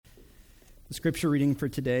The scripture reading for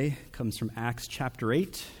today comes from Acts chapter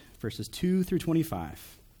 8, verses 2 through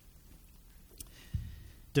 25.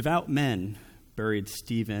 Devout men buried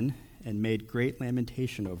Stephen and made great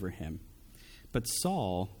lamentation over him. But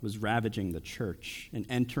Saul was ravaging the church, and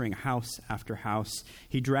entering house after house,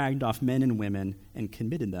 he dragged off men and women and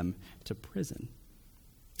committed them to prison.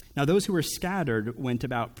 Now those who were scattered went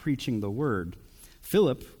about preaching the word.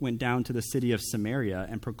 Philip went down to the city of Samaria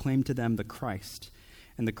and proclaimed to them the Christ.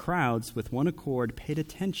 And the crowds, with one accord, paid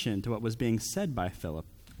attention to what was being said by Philip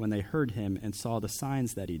when they heard him and saw the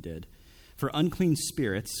signs that he did. For unclean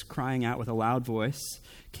spirits, crying out with a loud voice,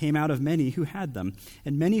 came out of many who had them,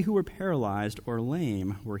 and many who were paralyzed or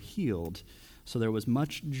lame were healed. So there was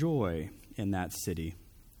much joy in that city.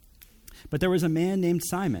 But there was a man named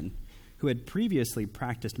Simon, who had previously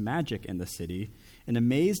practiced magic in the city, and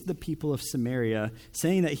amazed the people of Samaria,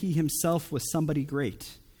 saying that he himself was somebody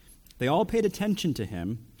great. They all paid attention to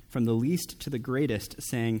him, from the least to the greatest,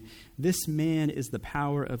 saying, "This man is the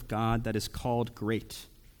power of God that is called great."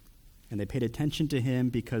 And they paid attention to him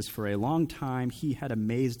because for a long time he had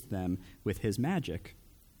amazed them with his magic.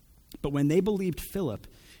 But when they believed Philip,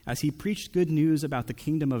 as he preached good news about the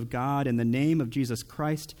kingdom of God in the name of Jesus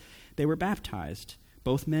Christ, they were baptized,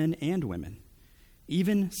 both men and women.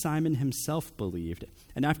 Even Simon himself believed,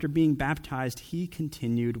 and after being baptized, he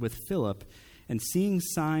continued with Philip, and seeing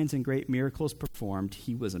signs and great miracles performed,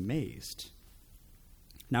 he was amazed.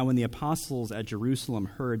 Now when the apostles at Jerusalem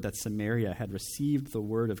heard that Samaria had received the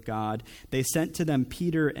word of God, they sent to them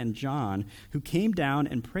Peter and John, who came down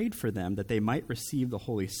and prayed for them that they might receive the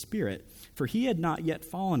Holy Spirit, for he had not yet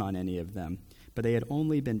fallen on any of them, but they had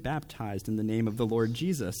only been baptized in the name of the Lord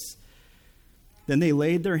Jesus. Then they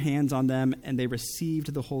laid their hands on them, and they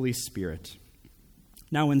received the Holy Spirit.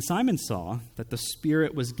 Now when Simon saw that the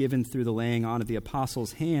Spirit was given through the laying on of the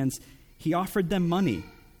apostles' hands, he offered them money,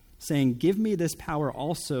 saying, "Give me this power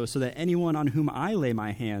also, so that anyone on whom I lay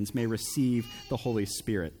my hands may receive the Holy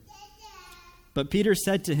Spirit." But Peter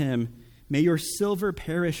said to him, "May your silver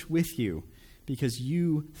perish with you, because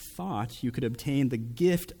you thought you could obtain the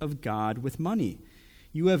gift of God with money.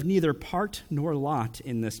 You have neither part nor lot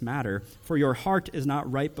in this matter, for your heart is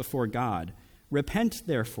not right before God. Repent,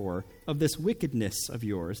 therefore, of this wickedness of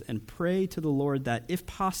yours, and pray to the Lord that, if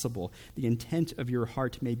possible, the intent of your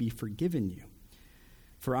heart may be forgiven you.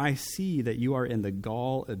 For I see that you are in the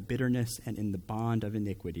gall of bitterness and in the bond of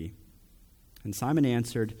iniquity." And Simon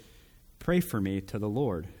answered, "Pray for me to the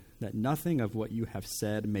Lord, that nothing of what you have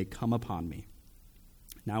said may come upon me."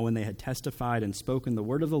 Now when they had testified and spoken the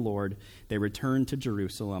word of the Lord, they returned to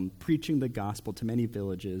Jerusalem, preaching the gospel to many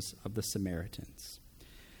villages of the Samaritans.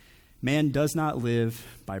 Man does not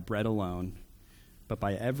live by bread alone, but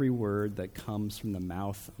by every word that comes from the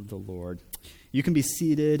mouth of the Lord. You can be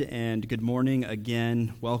seated, and good morning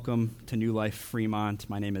again. Welcome to New Life Fremont.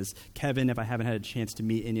 My name is Kevin, if I haven't had a chance to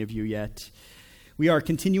meet any of you yet. We are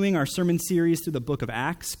continuing our sermon series through the book of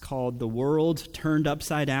Acts called The World Turned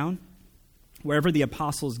Upside Down. Wherever the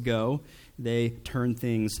apostles go, they turn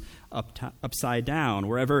things upside down.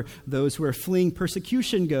 Wherever those who are fleeing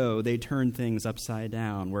persecution go, they turn things upside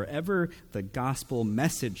down. Wherever the gospel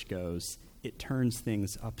message goes, it turns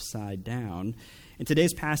things upside down. And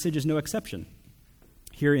today's passage is no exception.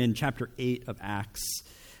 Here in chapter 8 of Acts,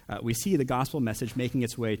 we see the gospel message making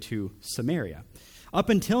its way to Samaria. Up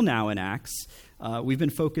until now in Acts, we've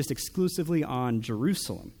been focused exclusively on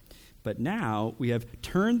Jerusalem. But now we have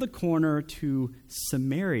turned the corner to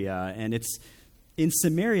Samaria, and it's in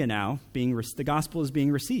Samaria now the gospel is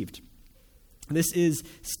being received. This is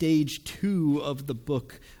stage 2 of the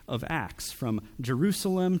book of Acts, from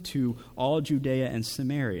Jerusalem to all Judea and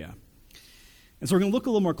Samaria. And so we're going to look a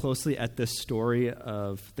little more closely at this story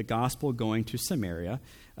of the gospel going to Samaria,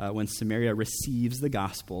 when Samaria receives the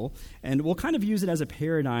gospel. And we'll kind of use it as a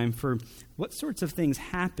paradigm for what sorts of things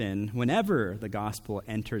happen whenever the gospel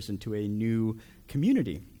enters into a new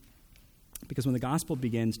community. Because when the gospel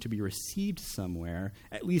begins to be received somewhere,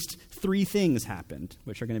 at least 3 things happened,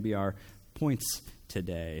 which are going to be our points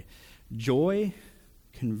today: joy,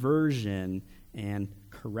 conversion, and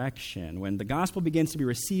correction. When the gospel begins to be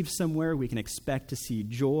received somewhere, we can expect to see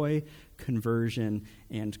joy, conversion,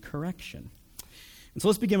 and correction. And so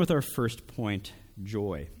let's begin with our first point,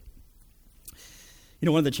 joy. You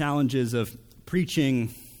know, one of the challenges of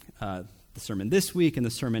preaching the sermon this week and the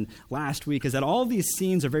sermon last week is that all of these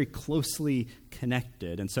scenes are very closely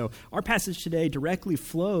connected. And so our passage today directly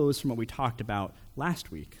flows from what we talked about last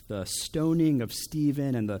week, the stoning of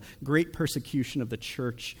Stephen and the great persecution of the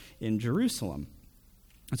church in Jerusalem.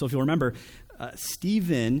 And so if you'll remember,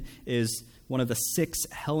 Stephen is one of the 6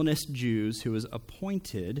 Hellenist Jews who was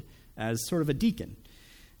appointed as sort of a deacon.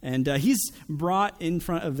 And he's brought in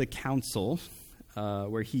front of the council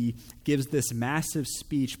where he gives this massive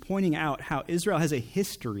speech pointing out how Israel has a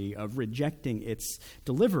history of rejecting its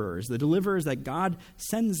deliverers. The deliverers that God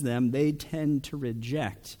sends them, they tend to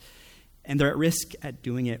reject. And they're at risk at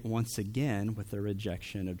doing it once again with their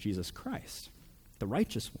rejection of Jesus Christ, the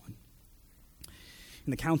righteous one.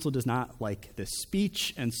 And the council does not like this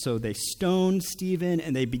speech, and so they stone Stephen,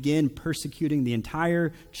 and they begin persecuting the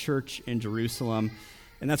entire church in Jerusalem.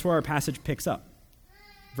 And that's where our passage picks up.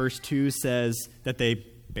 Verse 2 says that they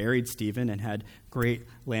buried Stephen and had great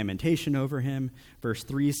lamentation over him. Verse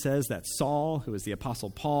 3 says that Saul, who was the Apostle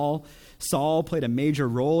Paul, Saul played a major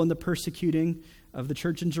role in the persecuting of the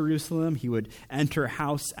church in Jerusalem. He would enter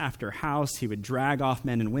house after house. He would drag off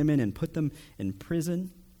men and women and put them in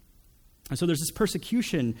prison. And so there's this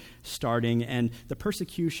persecution starting, and the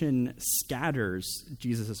persecution scatters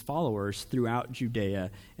Jesus' followers throughout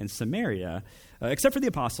Judea and Samaria, except for the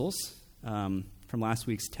apostles. From last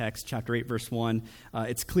week's text, chapter 8, verse 1,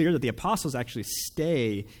 it's clear that the apostles actually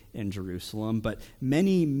stay in Jerusalem, but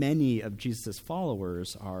many of Jesus'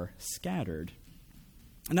 followers are scattered.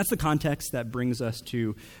 And that's the context that brings us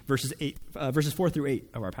to verses 4 through 8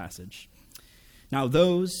 of our passage. Now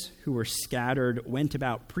those who were scattered went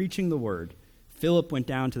about preaching the word. Philip went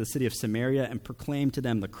down to the city of Samaria and proclaimed to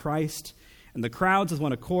them the Christ. And the crowds with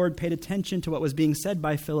one accord paid attention to what was being said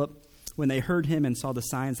by Philip when they heard him and saw the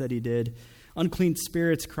signs that he did. Unclean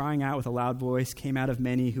spirits, crying out with a loud voice, came out of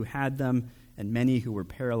many who had them, and many who were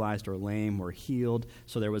paralyzed or lame were healed.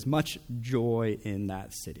 So there was much joy in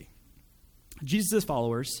that city. Jesus'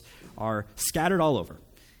 followers are scattered all over.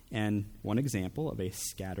 And one example of a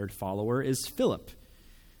scattered follower is Philip.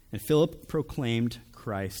 And Philip proclaimed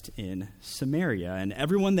Christ in Samaria, and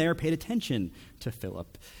everyone there paid attention to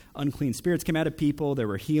Philip. Unclean spirits came out of people. There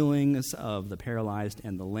were healings of the paralyzed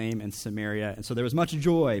and the lame in Samaria. And so there was much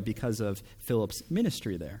joy because of Philip's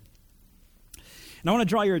ministry there. And I want to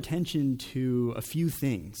draw your attention to a few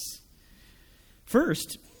things.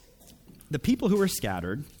 First, the people who were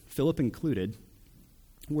scattered, Philip included,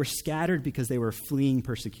 were scattered because they were fleeing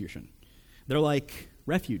persecution. They're like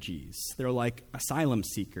refugees. They're like asylum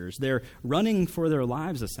seekers. They're running for their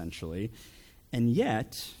lives, essentially. And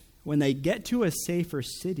yet, when they get to a safer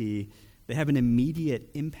city, they have an immediate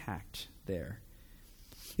impact there.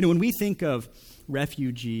 You know, when we think of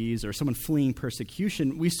refugees or someone fleeing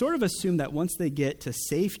persecution, we sort of assume that once they get to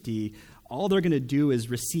safety, all they're going to do is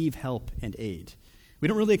receive help and aid. We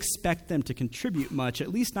don't really expect them to contribute much, at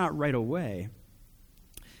least not right away.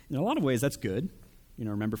 In a lot of ways, that's good. You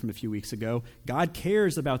know, remember from a few weeks ago, God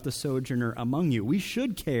cares about the sojourner among you. We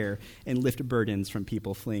should care and lift burdens from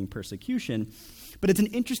people fleeing persecution. But it's an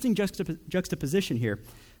interesting juxtaposition here.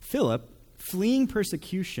 Philip, fleeing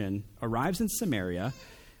persecution, arrives in Samaria,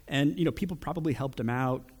 and, you know, people probably helped him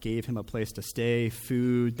out, gave him a place to stay,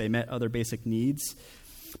 food, they met other basic needs.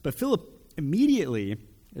 But Philip immediately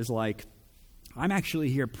is like, I'm actually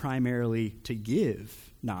here primarily to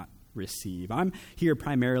give, not receive. I'm here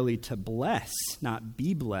primarily to bless, not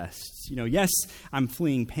be blessed. You know, yes, I'm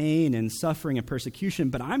fleeing pain and suffering and persecution,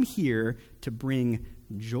 but I'm here to bring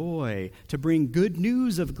joy, to bring good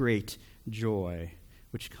news of great joy,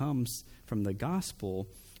 which comes from the gospel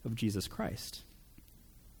of Jesus Christ.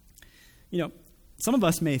 You know, some of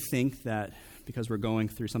us may think that because we're going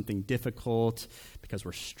through something difficult, because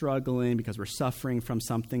we're struggling, because we're suffering from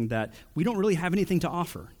something, that we don't really have anything to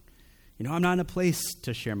offer. You know, I'm not in a place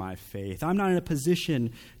to share my faith. I'm not in a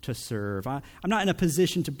position to serve. I'm not in a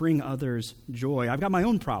position to bring others joy. I've got my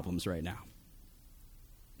own problems right now.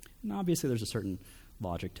 And obviously there's a certain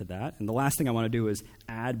logic to that. And the last thing I want to do is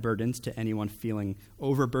add burdens to anyone feeling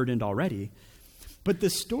overburdened already. But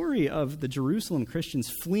the story of the Jerusalem Christians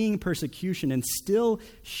fleeing persecution and still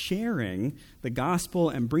sharing the gospel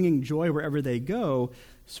and bringing joy wherever they go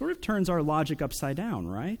sort of turns our logic upside down,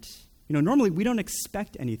 right? You know, normally we don't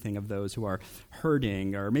expect anything of those who are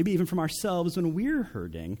hurting, or maybe even from ourselves when we're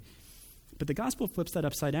hurting. But the gospel flips that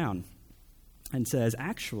upside down and says,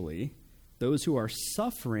 actually, those who are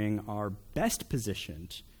suffering are best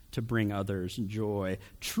positioned to bring others joy,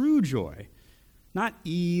 true joy. Not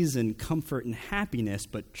ease and comfort and happiness,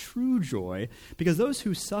 but true joy, because those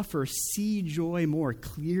who suffer see joy more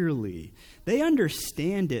clearly. They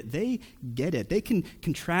understand it. They get it. They can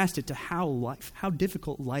contrast it to how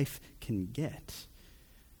difficult life can get.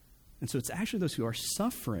 And so it's actually those who are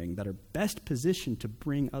suffering that are best positioned to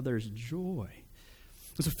bring others joy.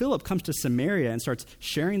 So Philip comes to Samaria and starts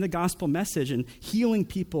sharing the gospel message and healing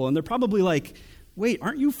people, and they're probably like, wait,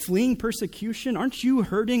 aren't you fleeing persecution? Aren't you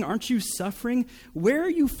hurting? Aren't you suffering? Where are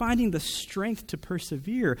you finding the strength to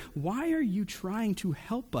persevere? Why are you trying to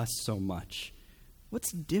help us so much?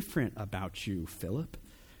 What's different about you, Philip?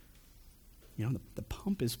 The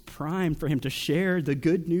pump is primed for him to share the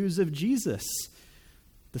good news of Jesus.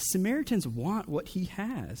 The Samaritans want what he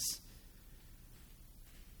has.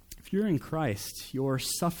 If you're in Christ, your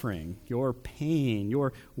suffering, your pain,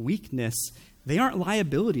 your weakness, they aren't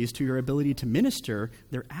liabilities to your ability to minister.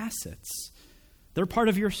 They're assets. They're part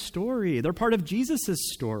of your story. They're part of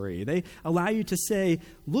Jesus' story. They allow you to say,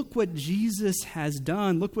 look what Jesus has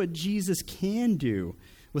done. Look what Jesus can do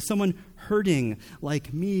with someone hurting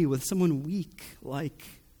like me, with someone weak like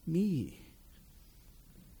me.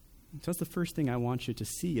 So that's the first thing I want you to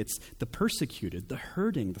see. It's the persecuted, the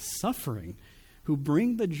hurting, the suffering, who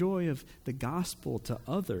bring the joy of the gospel to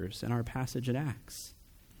others in our passage in Acts.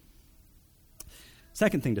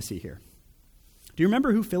 Second thing to see here. Do you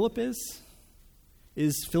remember who Philip is?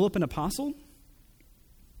 Is Philip an apostle?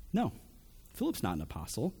 No, Philip's not an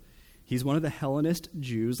apostle. He's one of the Hellenist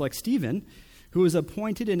Jews like Stephen, who was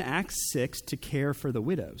appointed in Acts 6 to care for the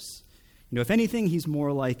widows. If anything, he's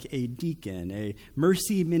more like a deacon, a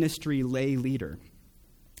mercy ministry lay leader.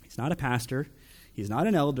 He's not a pastor. He's not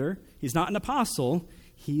an elder. He's not an apostle.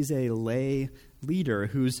 He's a lay leader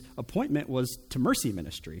whose appointment was to mercy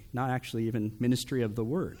ministry, not actually even ministry of the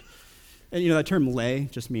word. And that term lay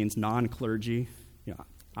just means non-clergy.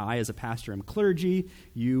 I, as a pastor, am clergy.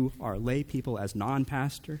 You are lay people as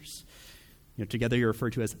non-pastors. Together you're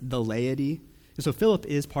referred to as the laity. And so Philip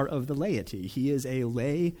is part of the laity. He is a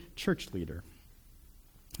lay church leader.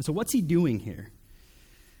 And so what's he doing here?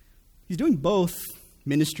 He's doing both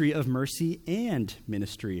ministry of mercy and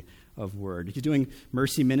ministry of word. He's doing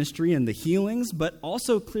mercy ministry and the healings, but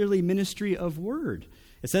also clearly ministry of word.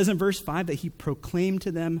 It says in verse 5 that he proclaimed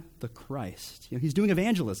to them the Christ. He's doing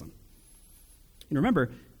evangelism. And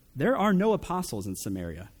remember, there are no apostles in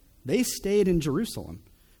Samaria. They stayed in Jerusalem.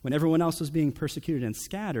 When everyone else was being persecuted and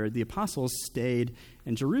scattered, the apostles stayed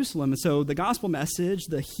in Jerusalem. And so the gospel message,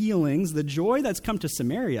 the healings, the joy that's come to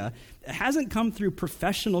Samaria, it hasn't come through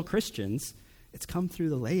professional Christians. It's come through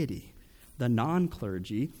the laity, the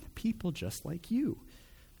non-clergy, people just like you.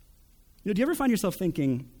 Do you ever find yourself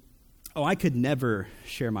thinking, I could never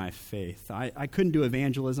share my faith. I couldn't do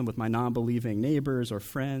evangelism with my non-believing neighbors or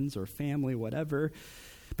friends or family, whatever.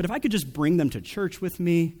 But if I could just bring them to church with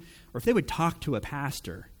me, or if they would talk to a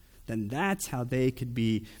pastor, then that's how they could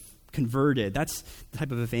be converted. That's the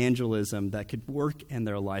type of evangelism that could work in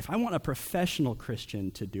their life. I want a professional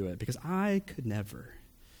Christian to do it because I could never.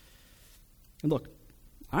 And look,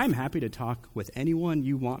 I'm happy to talk with anyone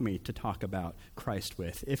you want me to talk about Christ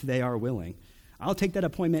with, if they are willing. I'll take that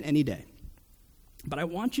appointment any day. But I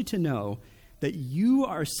want you to know that you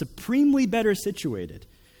are supremely better situated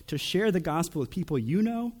to share the gospel with people you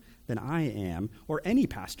know than I am, or any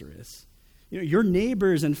pastor is. Your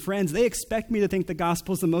neighbors and friends, they expect me to think the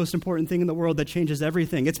gospel is the most important thing in the world that changes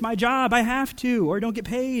everything. It's my job, I have to, or I don't get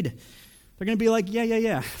paid. They're going to be like,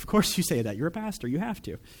 yeah, of course you say that. You're a pastor, you have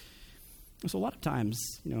to. So a lot of times,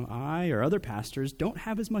 I or other pastors don't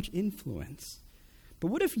have as much influence. But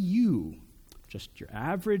what if you, just your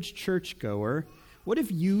average churchgoer, what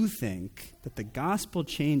if you think that the gospel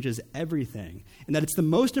changes everything and that it's the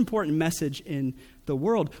most important message in the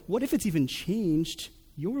world? What if it's even changed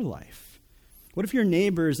your life? What if your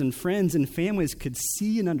neighbors and friends and families could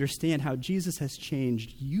see and understand how Jesus has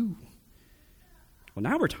changed you? Well,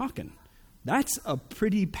 now we're talking. That's a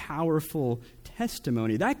pretty powerful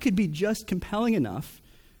testimony. That could be just compelling enough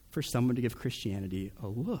for someone to give Christianity a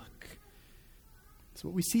look. So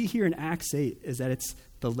what we see here in Acts 8 is that it's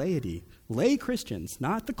the laity, lay Christians,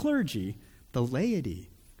 not the clergy, the laity,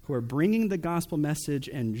 who are bringing the gospel message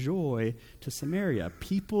and joy to Samaria,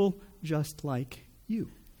 people just like you.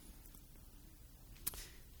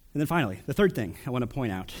 And then finally, the third thing I want to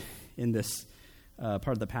point out in this part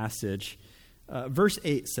of the passage, verse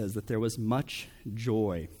 8 says that there was much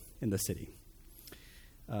joy in the city.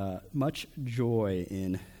 Much joy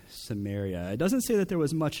in Samaria. It doesn't say that there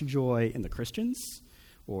was much joy in the Christians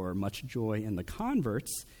or much joy in the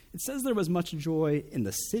converts. It says there was much joy in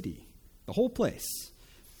the city, the whole place.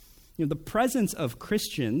 The presence of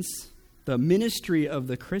Christians, the ministry of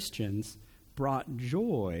the Christians, brought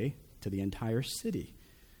joy to the entire city.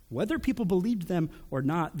 Whether people believed them or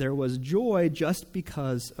not, there was joy just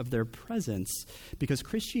because of their presence, because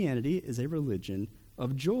Christianity is a religion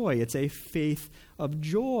of joy. It's a faith of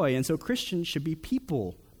joy, and so Christians should be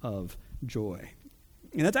people of joy.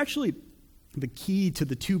 And that's actually the key to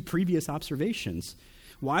the two previous observations.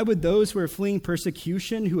 Why would those who are fleeing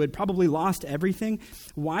persecution, who had probably lost everything,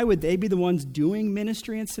 why would they be the ones doing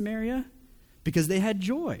ministry in Samaria? Because they had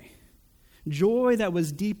joy. joy that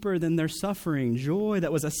was deeper than their suffering, joy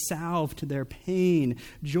that was a salve to their pain,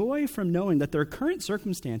 joy from knowing that their current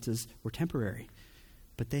circumstances were temporary,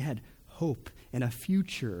 but they had hope and a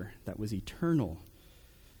future that was eternal.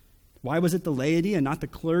 Why was it the laity and not the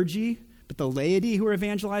clergy, but the laity who were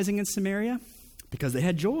evangelizing in Samaria? Because they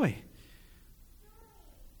had joy.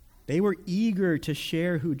 They were eager to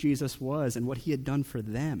share who Jesus was and what he had done for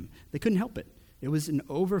them. They couldn't help it. It was an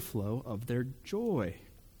overflow of their joy.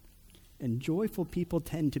 And joyful people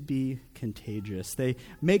tend to be contagious. They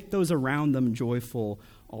make those around them joyful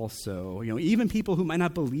also. Even people who might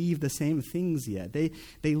not believe the same things yet. They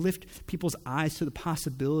lift people's eyes to the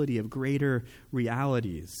possibility of greater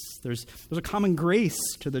realities. There's a common grace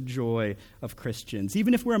to the joy of Christians.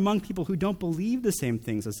 Even if we're among people who don't believe the same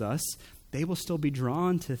things as us, they will still be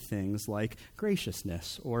drawn to things like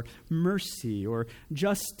graciousness or mercy or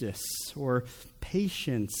justice or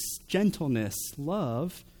patience, gentleness,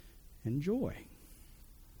 love, and joy.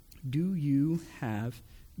 Do you have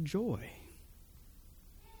joy?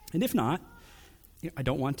 And if not, I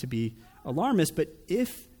don't want to be alarmist, but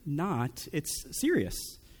if not, it's serious.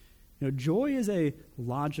 Joy is a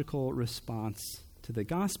logical response to the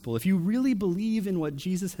gospel. If you really believe in what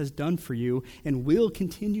Jesus has done for you and will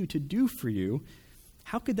continue to do for you,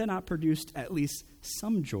 how could that not produce at least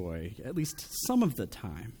some joy, at least some of the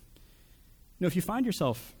time? If you find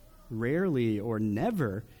yourself rarely or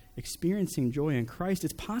never experiencing joy in Christ,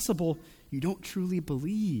 it's possible you don't truly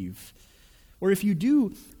believe. Or if you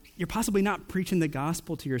do, you're possibly not preaching the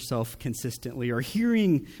gospel to yourself consistently or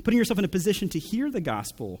putting yourself in a position to hear the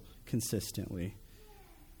gospel consistently.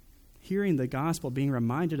 Hearing the gospel, being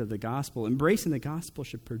reminded of the gospel, embracing the gospel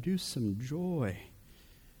should produce some joy.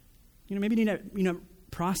 Maybe you need to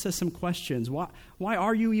process some questions. Why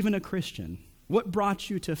are you even a Christian? What brought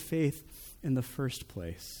you to faith in the first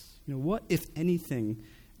place? What, if anything,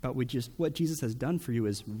 about what Jesus has done for you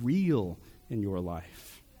is real in your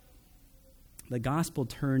life? The gospel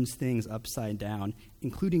turns things upside down,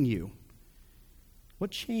 including you. What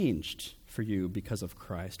changed for you because of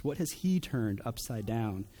Christ? What has he turned upside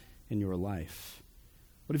down in your life?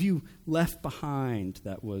 What have you left behind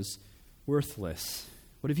that was worthless?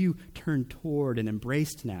 What have you turned toward and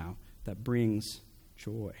embraced now that brings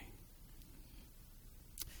joy?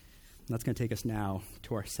 And that's going to take us now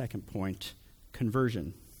to our second point,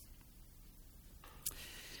 conversion.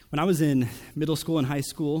 When I was in middle school and high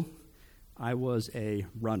school, I was a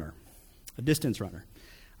runner, a distance runner.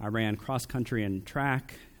 I ran cross country and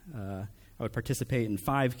track. I would participate in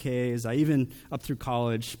 5Ks. I even, up through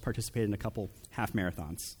college, participated in a couple half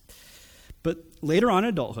marathons. But later on in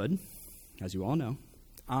adulthood, as you all know,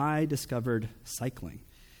 I discovered cycling.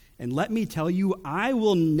 And let me tell you, I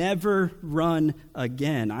will never run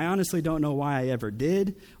again. I honestly don't know why I ever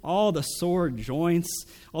did. All the sore joints,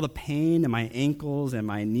 all the pain in my ankles and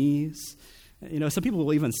my knees. Some people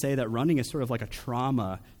will even say that running is sort of like a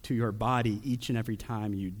trauma to your body each and every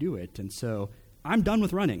time you do it. And so I'm done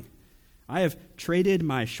with running. I have traded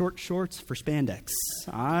my short shorts for spandex.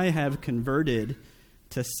 I have converted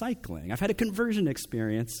to cycling. I've had a conversion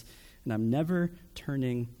experience, and I'm never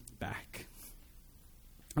turning back.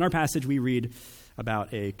 In our passage, we read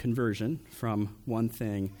about a conversion from one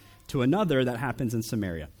thing to another that happens in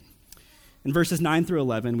Samaria. In verses 9 through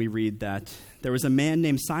 11, we read that there was a man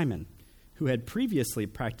named Simon who had previously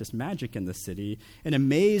practiced magic in the city and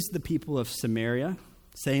amazed the people of Samaria,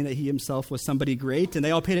 saying that he himself was somebody great, and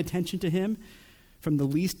they all paid attention to him, from the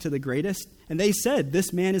least to the greatest. And they said,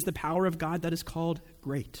 "This man is the power of God that is called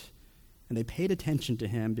great." And they paid attention to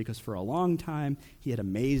him because for a long time he had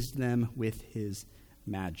amazed them with his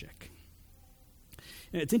magic.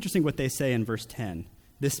 And it's interesting what they say in verse 10.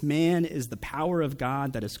 This man is the power of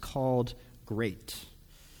God that is called great.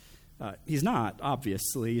 He's not,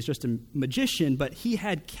 obviously. He's just a magician, but he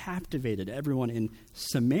had captivated everyone in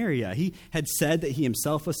Samaria. He had said that he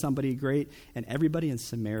himself was somebody great, and everybody in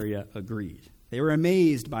Samaria agreed. They were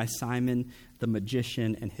amazed by Simon the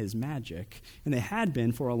magician and his magic, and they had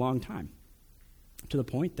been for a long time, to the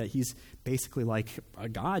point that he's basically like a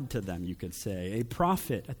god to them, you could say, a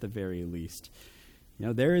prophet at the very least.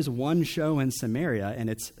 There is one show in Samaria, and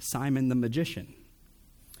it's Simon the magician.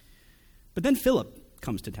 But then Philip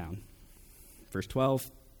comes to town. Verse 12,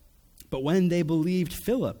 but when they believed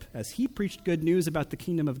Philip, as he preached good news about the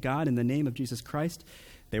kingdom of God in the name of Jesus Christ,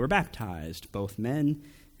 they were baptized, both men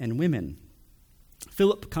and women.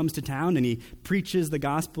 Philip comes to town and he preaches the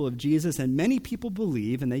gospel of Jesus, and many people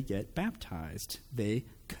believe and they get baptized. They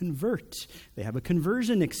convert. They have a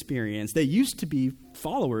conversion experience. They used to be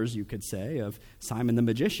followers, you could say, of Simon the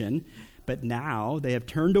magician, but now they have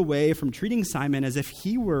turned away from treating Simon as if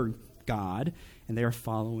he were God, and they are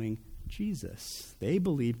following Jesus. They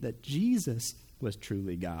believed that Jesus was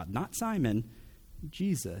truly God, not Simon,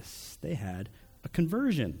 Jesus. They had a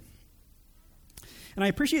conversion. And I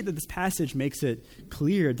appreciate that this passage makes it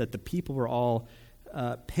clear that the people were all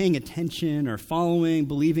paying attention or following,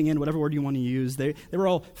 believing in, whatever word you want to use. They were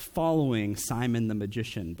all following Simon the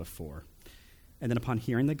magician before. And then upon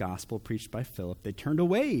hearing the gospel preached by Philip, they turned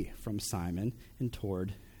away from Simon and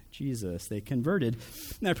toward Jesus. They converted.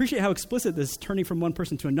 And I appreciate how explicit this turning from one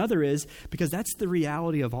person to another is, because that's the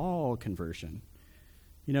reality of all conversion.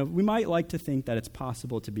 You know, we might like to think that it's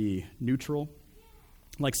possible to be neutral,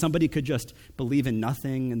 like somebody could just believe in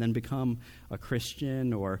nothing and then become a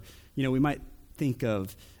Christian, or, you know, we might think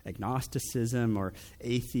of agnosticism or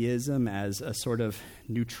atheism as a sort of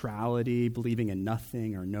neutrality, believing in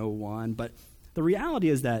nothing or no one. But the reality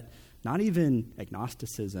is that not even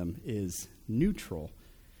agnosticism is neutral.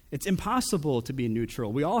 It's impossible to be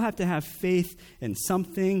neutral. We all have to have faith in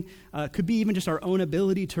something. Could be even just our own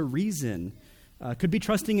ability to reason. Could be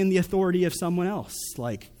trusting in the authority of someone else.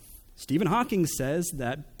 Like Stephen Hawking says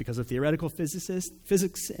that because of theoretical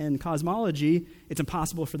physics and cosmology, it's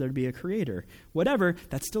impossible for there to be a creator. Whatever,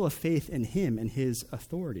 that's still a faith in him and his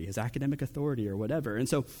authority, his academic authority or whatever. And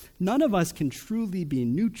so none of us can truly be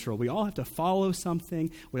neutral. We all have to follow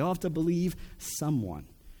something. We all have to believe someone.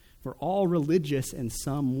 We're all religious in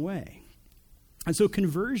some way. And so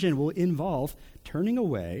conversion will involve turning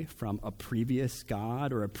away from a previous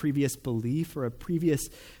God or a previous belief or a previous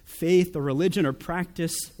faith or religion or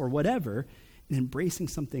practice or whatever, and embracing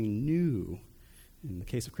something new. In the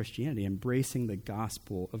case of Christianity, embracing the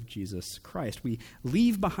gospel of Jesus Christ. We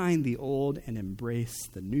leave behind the old and embrace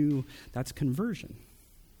the new. That's conversion.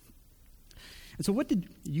 And so what did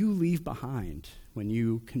you leave behind when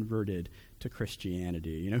you converted to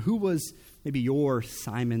Christianity? You know, who was maybe your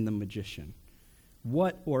Simon the magician?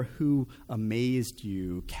 What or who amazed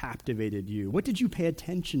you, captivated you? What did you pay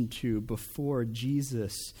attention to before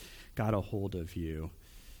Jesus got a hold of you?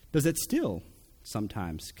 Does it still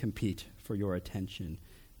sometimes compete for your attention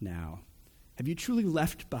now? Have you truly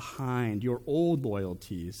left behind your old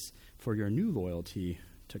loyalties for your new loyalty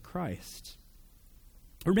to Christ?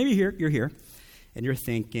 Or maybe you're here and you're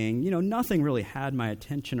thinking, you know, nothing really had my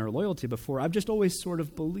attention or loyalty before. I've just always sort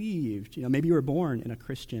of believed. You know, maybe you were born in a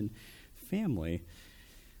Christian family.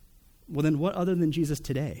 Well, then what other than Jesus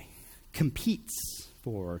today competes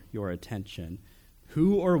for your attention?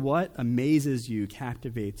 Who or what amazes you,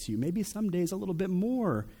 captivates you, maybe some days a little bit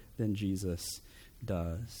more than Jesus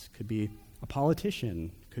does? Could be a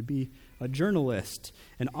politician, could be a journalist,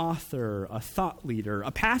 an author, a thought leader,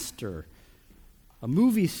 a pastor, a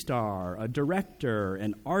movie star, a director,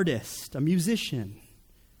 an artist, a musician.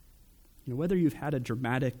 You know, whether you've had a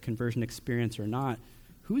dramatic conversion experience or not,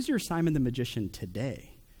 who's your Simon the magician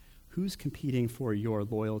today? Who's competing for your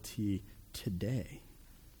loyalty today?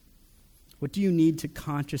 What do you need to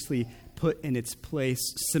consciously put in its place,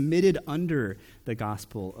 submitted under the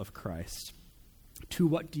gospel of Christ? To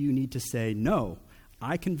what do you need to say, no,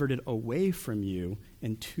 I converted away from you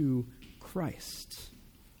and to Christ?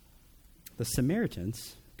 The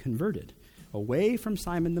Samaritans converted away from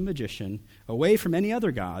Simon the magician, away from any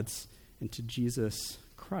other gods, into Jesus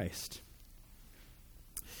Christ.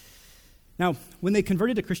 Now, when they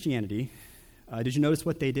converted to Christianity, did you notice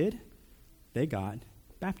what they did? They got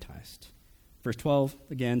baptized. Verse 12,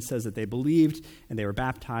 again, says that they believed and they were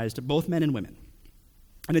baptized, both men and women.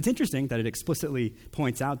 And it's interesting that it explicitly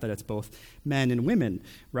points out that it's both men and women,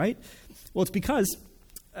 right? Well, it's because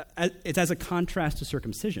it's as a contrast to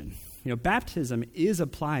circumcision. You know, baptism is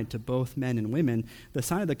applied to both men and women. The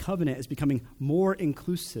sign of the covenant is becoming more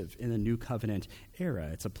inclusive in the new covenant era.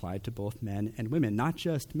 It's applied to both men and women, not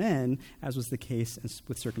just men, as was the case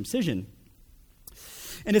with circumcision.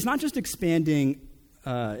 And it's not just expanding.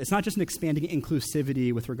 It's not just an expanding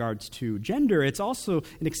inclusivity with regards to gender. It's also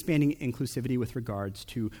an expanding inclusivity with regards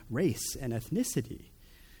to race and ethnicity.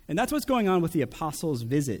 And that's what's going on with the apostles'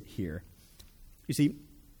 visit here. You see,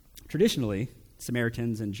 traditionally,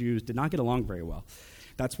 Samaritans and Jews did not get along very well.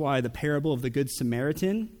 That's why the parable of the Good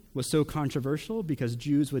Samaritan was so controversial, because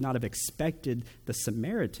Jews would not have expected the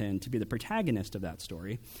Samaritan to be the protagonist of that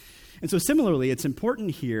story. And so similarly, it's important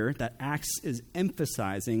here that Acts is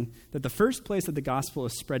emphasizing that the first place that the gospel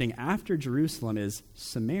is spreading after Jerusalem is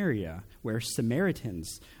Samaria, where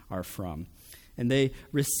Samaritans are from. And they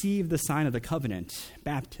receive the sign of the covenant,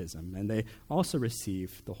 baptism, and they also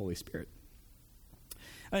receive the Holy Spirit.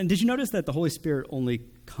 And did you notice that the Holy Spirit only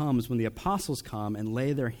comes when the apostles come and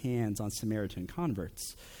lay their hands on Samaritan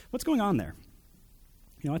converts? What's going on there?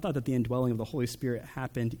 You know, I thought that the indwelling of the Holy Spirit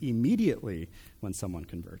happened immediately when someone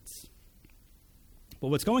converts. Well,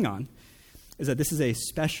 what's going on is that this is a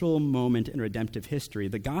special moment in redemptive history.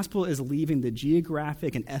 The gospel is leaving the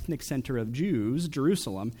geographic and ethnic center of Jews,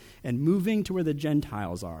 Jerusalem, and moving to where the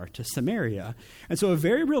Gentiles are, to Samaria. And so a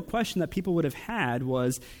very real question that people would have had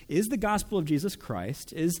was, is the gospel of Jesus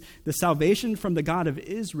Christ, is the salvation from the God of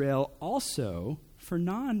Israel also for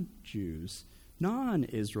non-Jews,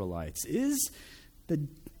 non-Israelites?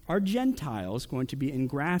 Are Gentiles going to be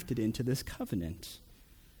engrafted into this covenant?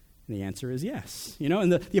 And the answer is yes.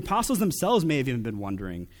 And the apostles themselves may have even been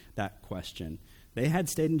wondering that question. They had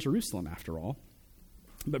stayed in Jerusalem after all.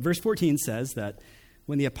 But verse 14 says that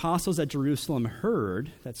when the apostles at Jerusalem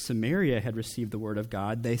heard that Samaria had received the word of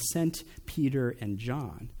God, they sent Peter and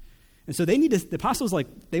John. And so the apostles,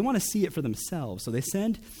 they want to see it for themselves. So they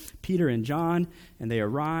send Peter and John, and they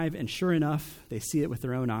arrive, and sure enough, they see it with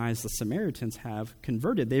their own eyes. The Samaritans have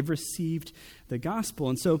converted. They've received the gospel.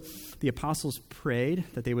 And so the apostles prayed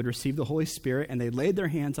that they would receive the Holy Spirit, and they laid their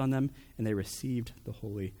hands on them, and they received the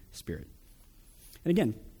Holy Spirit. And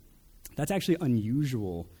again, that's actually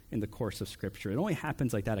unusual in the course of Scripture. It only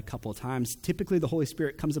happens like that a couple of times. Typically, the Holy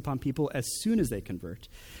Spirit comes upon people as soon as they convert.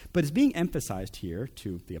 But it's being emphasized here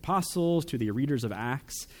to the apostles, to the readers of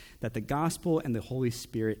Acts, that the gospel and the Holy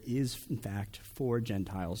Spirit is, in fact, for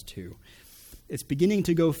Gentiles too. It's beginning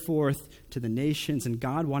to go forth to the nations, and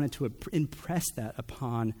God wanted to impress that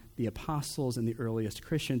upon the apostles and the earliest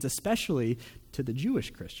Christians, especially to the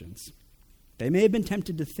Jewish Christians. They may have been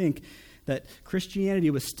tempted to think that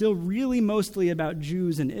Christianity was still really mostly about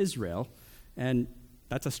Jews and Israel, and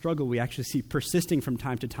that's a struggle we actually see persisting from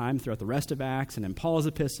time to time throughout the rest of Acts and in Paul's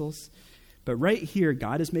epistles. But right here,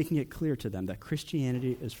 God is making it clear to them that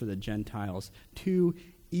Christianity is for the Gentiles, too,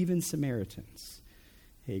 even Samaritans.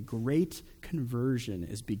 A great conversion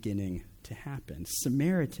is beginning to happen.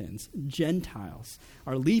 Samaritans, Gentiles,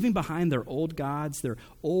 are leaving behind their old gods, their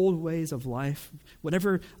old ways of life,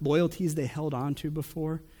 whatever loyalties they held on to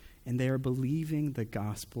before, and they are believing the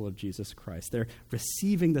gospel of Jesus Christ. They're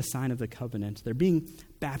receiving the sign of the covenant. They're being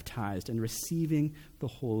baptized and receiving the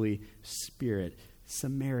Holy Spirit.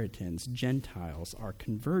 Samaritans, Gentiles, are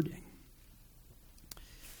converting.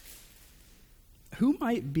 Who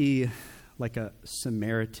might be like a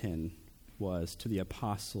Samaritan was to the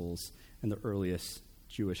apostles and the earliest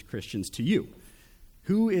Jewish Christians to you?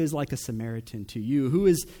 Who is like a Samaritan to you? Who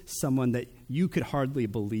is someone that you could hardly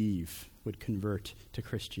believe would convert to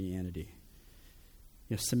Christianity?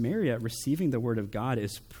 Samaria, receiving the word of God,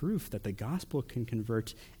 is proof that the gospel can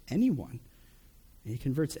convert anyone. And he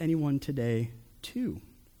converts anyone today too.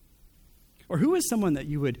 Or who is someone that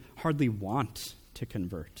you would hardly want to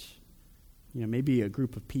convert? Maybe a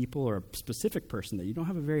group of people or a specific person that you don't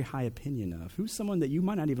have a very high opinion of. Who's someone that you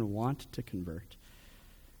might not even want to convert?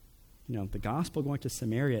 The gospel going to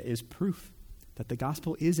Samaria is proof that the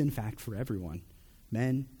gospel is in fact for everyone.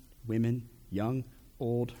 Men, women, young,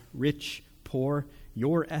 old, rich, poor,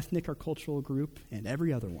 your ethnic or cultural group, and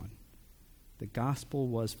every other one. The gospel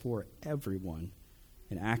was for everyone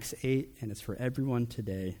in Acts 8, and it's for everyone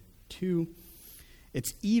today too.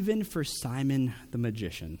 It's even for Simon the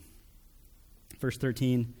magician. Verse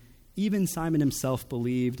 13, even Simon himself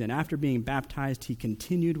believed, and after being baptized, he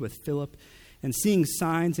continued with Philip, and seeing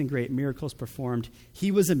signs and great miracles performed,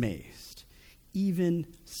 he was amazed. Even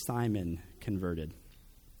Simon converted.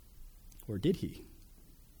 Or did he?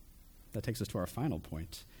 That takes us to our final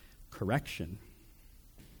point, correction.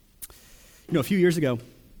 A few years ago,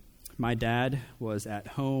 my dad was at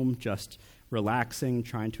home just relaxing,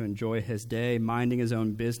 trying to enjoy his day, minding his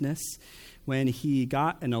own business, when he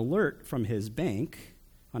got an alert from his bank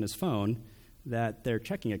on his phone that their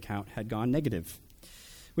checking account had gone negative,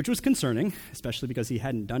 which was concerning, especially because he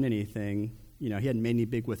hadn't done anything. He hadn't made any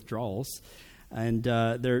big withdrawals. And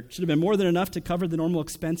there should have been more than enough to cover the normal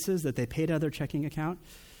expenses that they paid out of their checking account.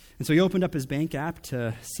 And so he opened up his bank app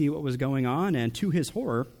to see what was going on, and to his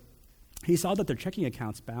horror, he saw that their checking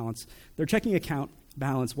account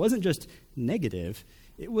balance wasn't just negative,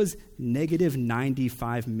 it was negative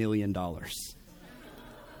 $95 million.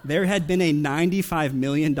 There had been a $95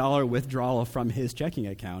 million withdrawal from his checking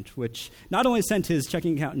account, which not only sent his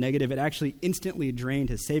checking account negative, it actually instantly drained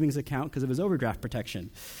his savings account because of his overdraft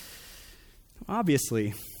protection.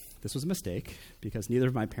 Obviously, this was a mistake because neither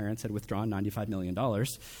of my parents had withdrawn $95 million.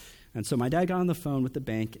 And so my dad got on the phone with the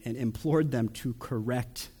bank and implored them to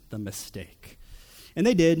correct the mistake. And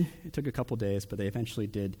they did. It took a couple days, but they eventually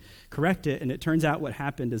did correct it. And it turns out what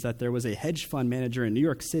happened is that there was a hedge fund manager in New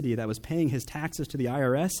York City that was paying his taxes to the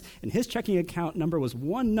IRS, and his checking account number was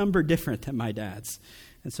one number different than my dad's.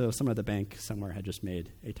 And so someone at the bank somewhere had just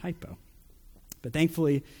made a typo. But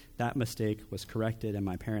thankfully, that mistake was corrected, and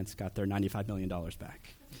my parents got their $95 million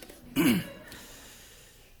back.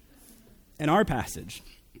 In our passage,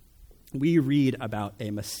 we read about a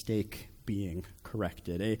mistake being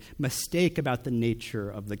corrected, a mistake about the nature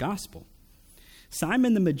of the gospel.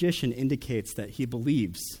 Simon the magician indicates that he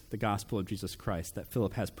believes the gospel of Jesus Christ that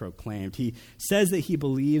Philip has proclaimed. He says that he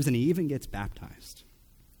believes, and he even gets baptized.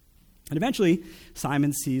 And eventually,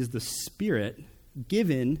 Simon sees the Spirit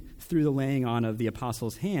given through the laying on of the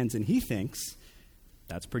apostles' hands, and he thinks,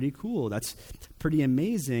 that's pretty cool. That's pretty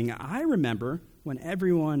amazing. I remember when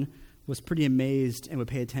everyone was pretty amazed and would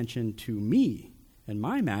pay attention to me and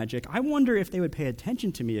my magic. I wonder if they would pay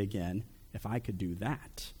attention to me again if I could do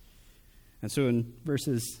that. And so in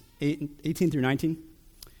verses 18 through 19,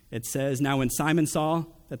 it says, "Now when Simon saw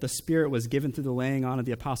that the Spirit was given through the laying on of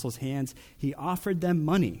the apostles' hands, he offered them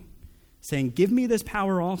money, saying, 'Give me this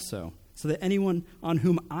power also, so that anyone on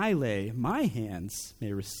whom I lay my hands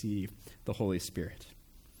may receive the Holy Spirit.'"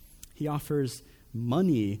 He offers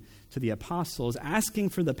money to the apostles, asking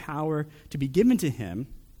for the power to be given to him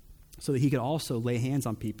so that he could also lay hands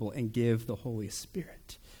on people and give the Holy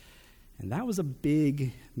Spirit. And that was a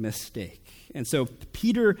big mistake. And so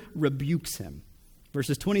Peter rebukes him.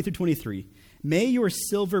 Verses 20 through 23. "May your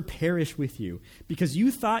silver perish with you, because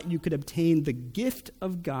you thought you could obtain the gift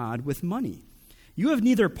of God with money. You have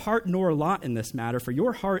neither part nor lot in this matter, for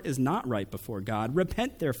your heart is not right before God.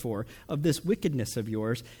 Repent, therefore, of this wickedness of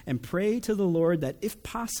yours, and pray to the Lord that, if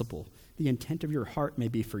possible, the intent of your heart may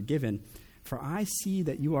be forgiven. For I see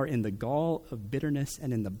that you are in the gall of bitterness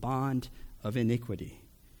and in the bond of iniquity."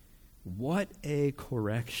 What a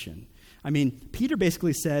correction. I mean, Peter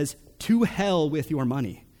basically says, to hell with your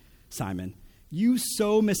money, Simon. You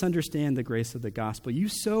so misunderstand the grace of the gospel. You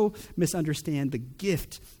so misunderstand the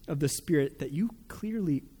gift of the Spirit that you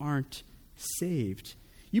clearly aren't saved.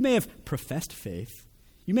 You may have professed faith.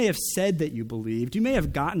 You may have said that you believed. You may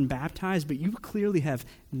have gotten baptized, but you clearly have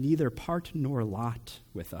neither part nor lot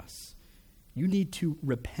with us. You need to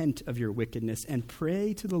repent of your wickedness and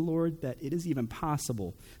pray to the Lord that it is even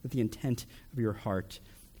possible that the intent of your heart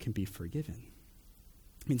can be forgiven.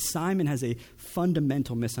 I mean, Simon has a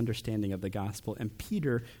fundamental misunderstanding of the gospel, and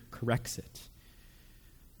Peter corrects it.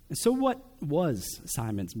 And so what was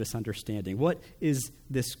Simon's misunderstanding? What is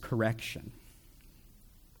this correction?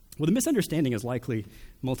 Well, the misunderstanding is likely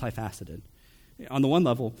multifaceted. On the one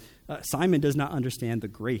level, Simon does not understand the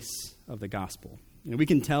grace of the gospel. And we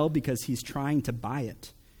can tell because he's trying to buy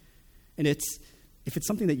it. And if it's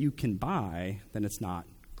something that you can buy, then it's not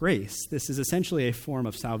grace. This is essentially a form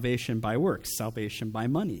of salvation by works, salvation by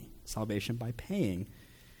money, salvation by paying.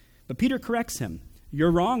 But Peter corrects him. You're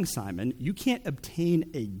wrong, Simon. You can't obtain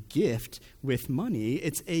a gift with money.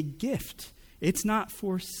 It's a gift. It's not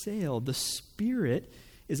for sale. The Spirit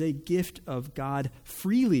is a gift of God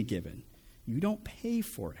freely given. You don't pay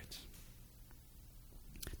for it.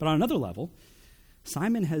 But on another level,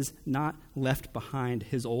 Simon has not left behind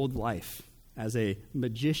his old life as a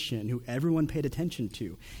magician who everyone paid attention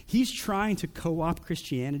to. He's trying to co-opt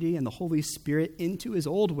Christianity and the Holy Spirit into his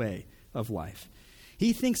old way of life.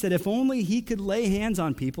 He thinks that if only he could lay hands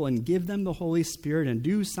on people and give them the Holy Spirit and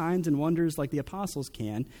do signs and wonders like the apostles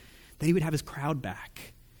can, then he would have his crowd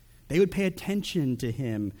back. They would pay attention to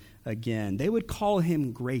him again. They would call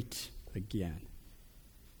him great again.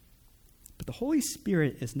 But the Holy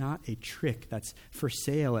Spirit is not a trick that's for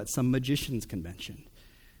sale at some magician's convention.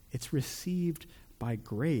 It's received by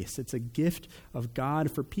grace. It's a gift of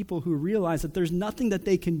God for people who realize that there's nothing that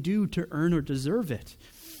they can do to earn or deserve it.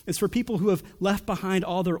 It's for people who have left behind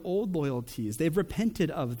all their old loyalties. They've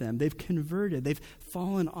repented of them. They've converted. They've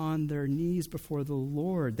fallen on their knees before the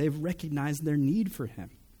Lord. They've recognized their need for him.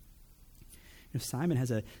 Simon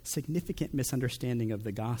has a significant misunderstanding of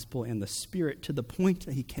the gospel and the Spirit to the point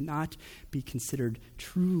that he cannot be considered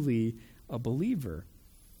truly a believer.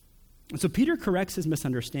 And so Peter corrects his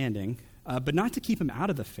misunderstanding, but not to keep him out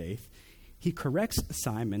of the faith. He corrects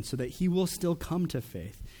Simon so that he will still come to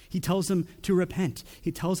faith. He tells him to repent.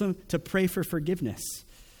 He tells him to pray for forgiveness.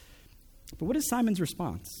 But what is Simon's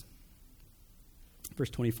response? Verse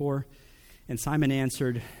 24, "And Simon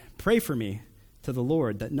answered, 'Pray for me to the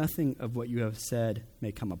Lord, that nothing of what you have said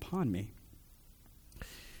may come upon me.'"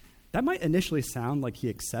 That might initially sound like he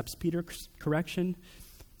accepts Peter's correction,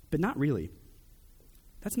 but not really.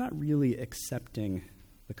 That's not really accepting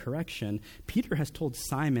the correction. Peter has told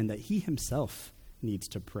Simon that he himself needs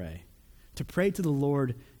to pray to the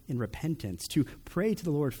Lord in repentance, to pray to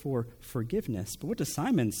the Lord for forgiveness. But what does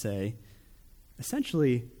Simon say?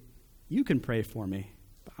 Essentially, you can pray for me,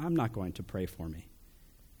 but I'm not going to pray for me.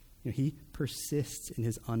 He persists in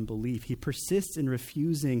his unbelief. He persists in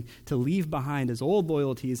refusing to leave behind his old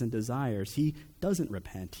loyalties and desires. He doesn't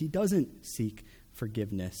repent. He doesn't seek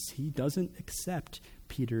forgiveness. He doesn't accept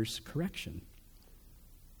Peter's correction.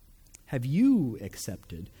 Have you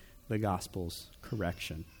accepted the gospel's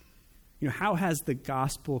correction? How has the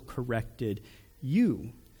gospel corrected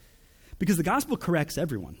you? Because the gospel corrects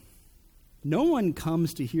everyone. No one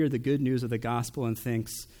comes to hear the good news of the gospel and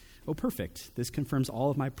thinks, oh, perfect, this confirms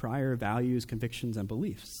all of my prior values, convictions, and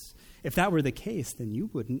beliefs. If that were the case, then you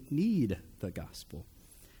wouldn't need the gospel.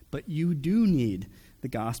 But you do need the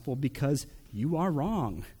gospel because you are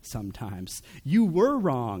wrong sometimes. You were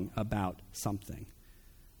wrong about something.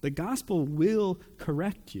 The gospel will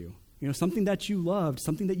correct you. Something that you loved,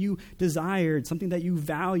 something that you desired, something that you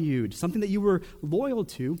valued, something that you were loyal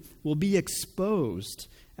to will be exposed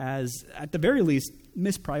as, at the very least,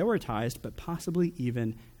 misprioritized, but possibly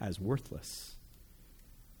even as worthless.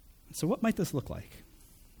 So what might this look like?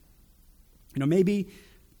 Maybe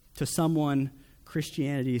to someone,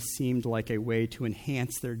 Christianity seemed like a way to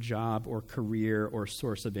enhance their job or career or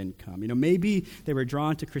source of income. Maybe they were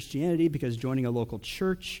drawn to Christianity because joining a local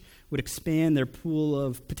church would expand their pool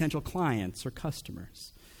of potential clients or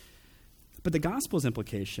customers. But the gospel's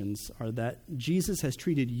implications are that Jesus has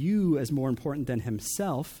treated you as more important than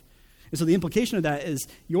himself. And so the implication of that is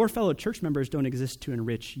your fellow church members don't exist to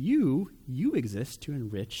enrich you. You exist to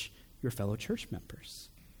enrich your fellow church members.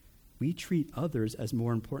 We treat others as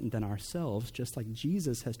more important than ourselves, just like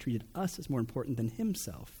Jesus has treated us as more important than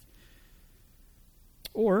himself.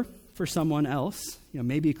 Or for someone else,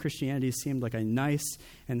 maybe Christianity seemed like a nice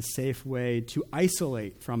and safe way to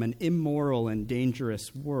isolate from an immoral and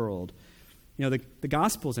dangerous world. The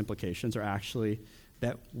gospel's implications are actually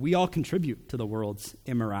that we all contribute to the world's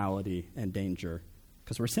immorality and danger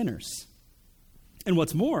because we're sinners. And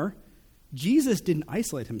what's more, Jesus didn't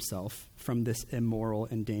isolate himself from this immoral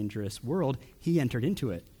and dangerous world. He entered into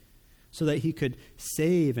it so that he could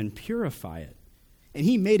save and purify it. And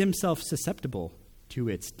he made himself susceptible to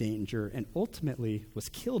its danger and ultimately was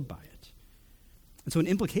killed by it. And so an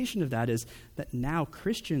implication of that is that now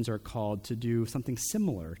Christians are called to do something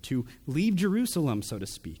similar, to leave Jerusalem, so to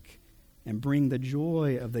speak, and bring the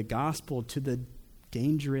joy of the gospel to the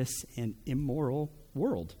dangerous and immoral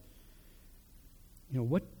world.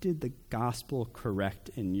 What did the gospel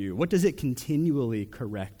correct in you? What does it continually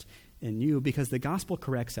correct in you? Because the gospel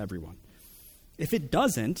corrects everyone. If it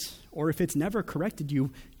doesn't, or if it's never corrected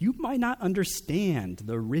you, you might not understand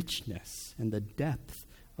the richness and the depth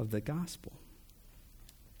of the gospel.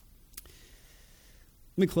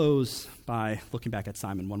 Let me close by looking back at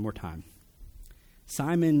Simon one more time.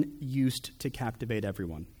 Simon used to captivate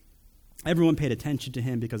everyone. Everyone paid attention to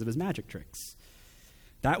him because of his magic tricks.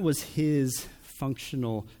 That was his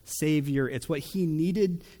functional savior. It's what he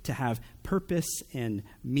needed to have purpose and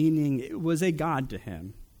meaning. It was a god to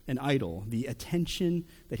him, an idol, the attention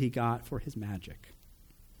that he got for his magic.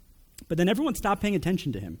 But then everyone stopped paying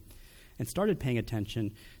attention to him and started paying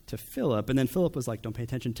attention to Philip. And then Philip was like, don't pay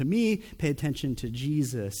attention to me, pay attention to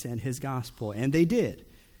Jesus and his gospel. And they did.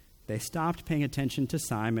 They stopped paying attention to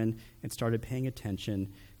Simon and started paying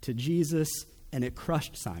attention to Jesus, and it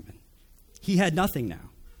crushed Simon. He had nothing now.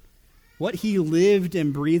 What he lived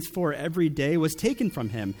and breathed for every day was taken from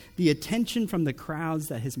him, the attention from the crowds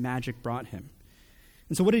that his magic brought him.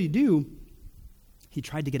 And so what did he do? He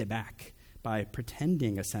tried to get it back by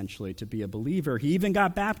pretending, essentially, to be a believer. He even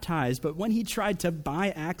got baptized, but when he tried to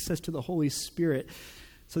buy access to the Holy Spirit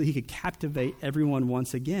so that he could captivate everyone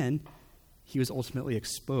once again, he was ultimately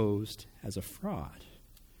exposed as a fraud.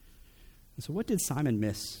 And so what did Simon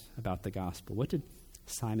miss about the gospel? What did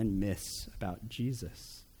Simon miss about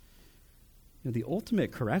Jesus? The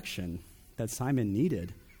ultimate correction that Simon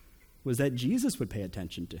needed was that Jesus would pay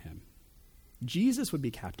attention to him. Jesus would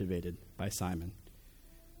be captivated by Simon.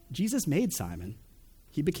 Jesus made Simon.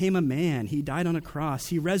 He became a man. He died on a cross.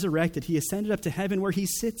 He resurrected. He ascended up to heaven where he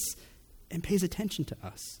sits and pays attention to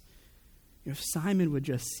us. If Simon would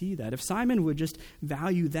just see that, if Simon would just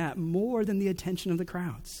value that more than the attention of the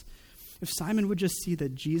crowds, if Simon would just see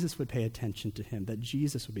that Jesus would pay attention to him, that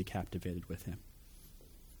Jesus would be captivated with him.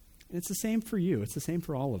 And it's the same for you. It's the same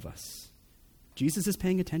for all of us. Jesus is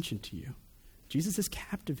paying attention to you. Jesus is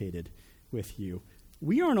captivated with you.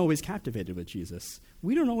 We aren't always captivated with Jesus.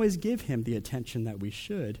 We don't always give him the attention that we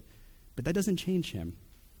should, but that doesn't change him.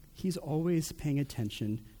 He's always paying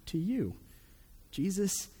attention to you.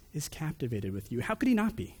 Jesus is captivated with you. How could he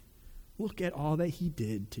not be? Look at all that he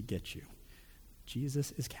did to get you.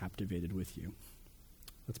 Jesus is captivated with you.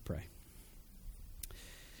 Let's pray.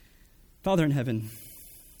 Father in heaven,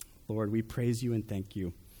 Lord, we praise you and thank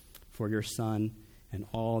you for your Son and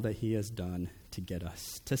all that he has done to get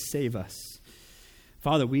us, to save us.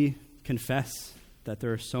 Father, we confess that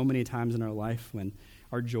there are so many times in our life when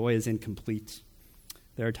our joy is incomplete,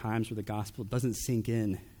 There are times where the gospel doesn't sink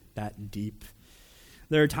in that deep.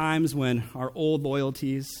 There are times when our old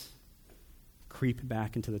loyalties creep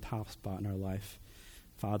back into the top spot in our life.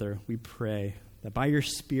 Father, we pray that by your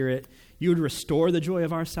Spirit, you would restore the joy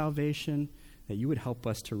of our salvation, that you would help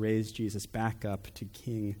us to raise Jesus back up to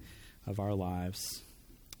King of our lives.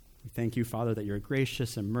 We thank you, Father, that you're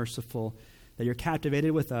gracious and merciful, that you're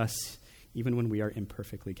captivated with us, even when we are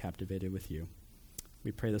imperfectly captivated with you.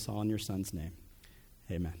 We pray this all in your Son's name.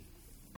 Amen.